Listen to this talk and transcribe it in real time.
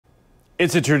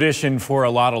It's a tradition for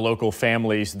a lot of local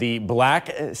families. The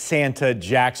Black Santa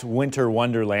Jack's Winter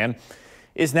Wonderland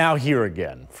is now here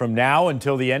again. From now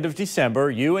until the end of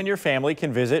December, you and your family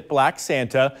can visit Black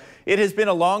Santa. It has been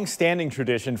a long-standing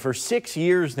tradition for 6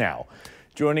 years now.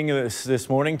 Joining us this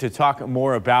morning to talk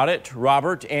more about it,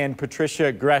 Robert and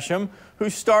Patricia Gresham, who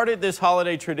started this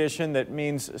holiday tradition that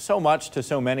means so much to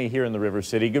so many here in the River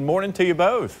City. Good morning to you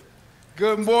both.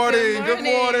 Good morning. Good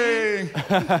morning.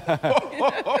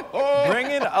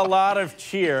 Bringing a lot of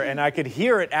cheer, and I could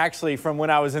hear it actually from when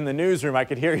I was in the newsroom. I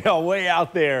could hear y'all way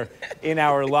out there in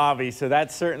our lobby. So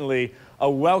that's certainly a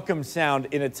welcome sound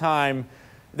in a time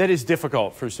that is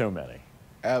difficult for so many.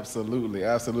 Absolutely,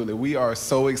 absolutely. We are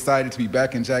so excited to be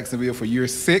back in Jacksonville for year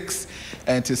 6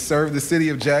 and to serve the city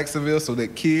of Jacksonville so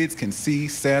that kids can see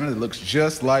Santa that looks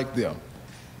just like them.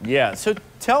 Yeah, so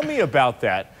tell me about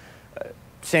that.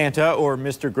 Santa, or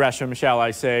Mr. Gresham, shall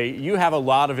I say, you have a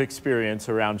lot of experience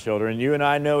around children. You and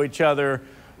I know each other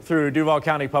through Duval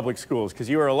County Public Schools because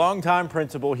you were a longtime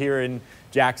principal here in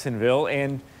Jacksonville,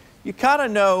 and you kind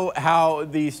of know how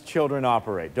these children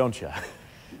operate, don't you?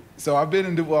 So I've been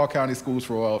in Duval County schools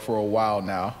for a while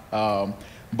now,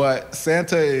 but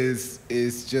Santa is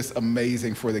just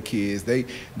amazing for the kids. They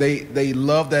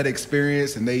love that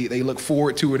experience, and they look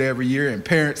forward to it every year, and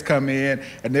parents come in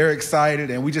and they're excited,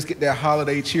 and we just get that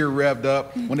holiday cheer revved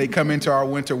up when they come into our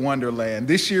Winter Wonderland.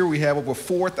 This year we have over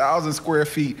 4,000 square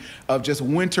feet of just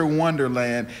Winter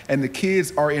Wonderland, and the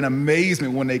kids are in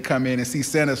amazement when they come in and see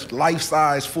Santa's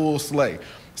life-size full sleigh.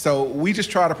 So we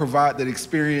just try to provide that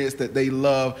experience that they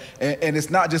love. And it's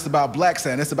not just about Black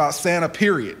Santa, it's about Santa,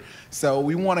 period. So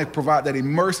we want to provide that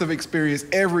immersive experience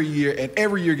every year, and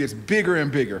every year gets bigger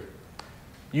and bigger.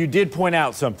 You did point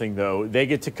out something, though. They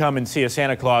get to come and see a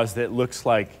Santa Claus that looks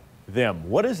like them.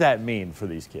 What does that mean for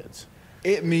these kids?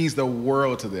 It means the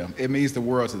world to them. It means the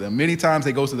world to them. Many times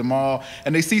they go to the mall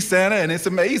and they see Santa, and it's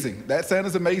amazing. That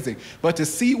Santa's amazing. But to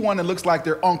see one that looks like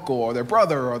their uncle or their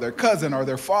brother or their cousin or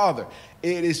their father,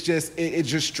 it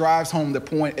just drives home the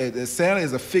point that Santa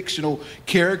is a fictional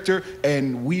character,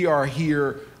 and we are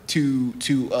here to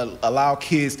allow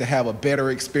kids to have a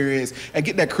better experience and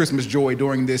get that Christmas joy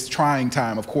during this trying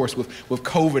time, of course, with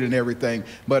COVID and everything.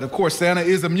 But of course, Santa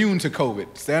is immune to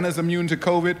COVID. Santa's immune to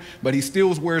COVID, but he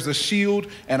still wears a shield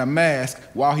and a mask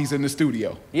while he's in the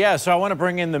studio. Yeah, so I want to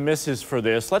bring in the missus for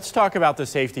this. Let's talk about the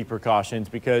safety precautions,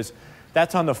 because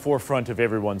that's on the forefront of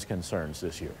everyone's concerns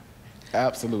this year.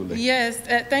 Absolutely. Yes,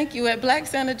 thank you. At Black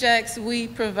Santa Jack's, we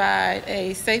provide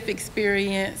a safe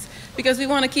experience because we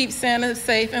want to keep Santa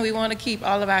safe, and we want to keep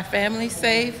all of our families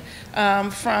safe,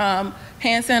 from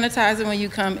hand sanitizer when you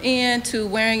come in to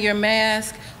wearing your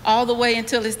mask all the way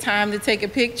until it's time to take a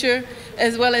picture,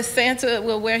 as well as Santa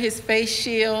will wear his face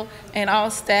shield, and all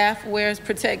staff wears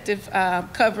protective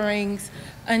coverings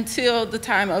until the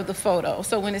time of the photo.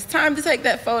 So when it's time to take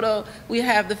that photo, we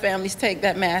have the families take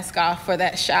that mask off for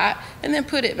that shot and then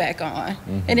put it back on.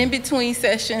 And in between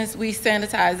sessions, we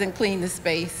sanitize and clean the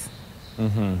space.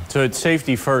 So it's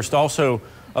safety first. Also,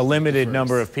 a limited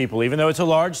number of people, even though it's a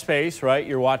large space, right?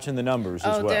 You're watching the numbers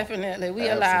as well. Oh, definitely. We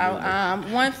allow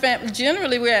one family.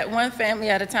 Generally, we're at one family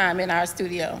at a time in our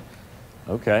studio.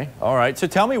 Okay. All right. So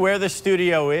tell me where the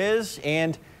studio is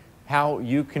and how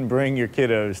you can bring your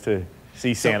kiddos to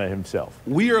see Santa himself.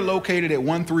 We are located at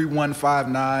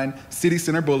 13159 City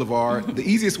Center Boulevard. The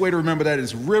easiest way to remember that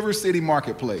is River City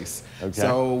Marketplace. Okay.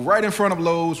 So right in front of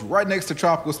Lowe's, right next to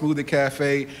Tropical Smoothie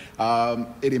Cafe. An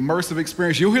immersive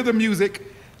experience. You'll hear the music.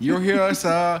 You'll hear us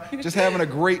just having a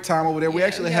great time over there. We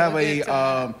actually have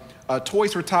a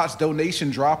Toys for Tots donation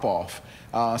drop-off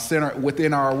center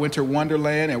within our Winter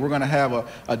Wonderland, and we're going to have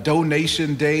a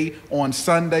donation day on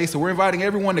Sunday. So we're inviting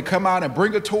everyone to come out and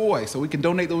bring a toy so we can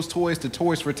donate those toys to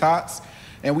Toys for Tots.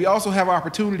 And we also have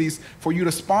opportunities for you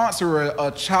to sponsor a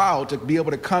child to be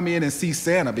able to come in and see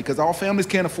Santa, because all families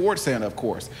can't afford Santa, of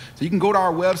course. So you can go to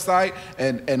our website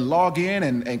and log in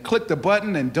and click the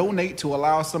button and donate to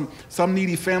allow some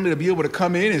needy family to be able to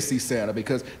come in and see Santa,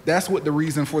 because that's what the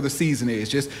reason for the season is,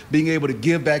 just being able to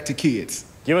give back to kids.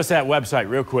 Give us that website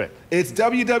real quick. It's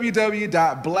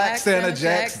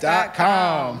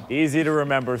www.blacksantajacks.com. Easy to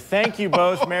remember. Thank you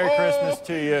both. Merry Christmas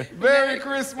to you. Merry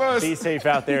Christmas. Be safe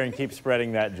out there and keep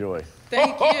spreading that joy.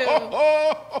 Thank you.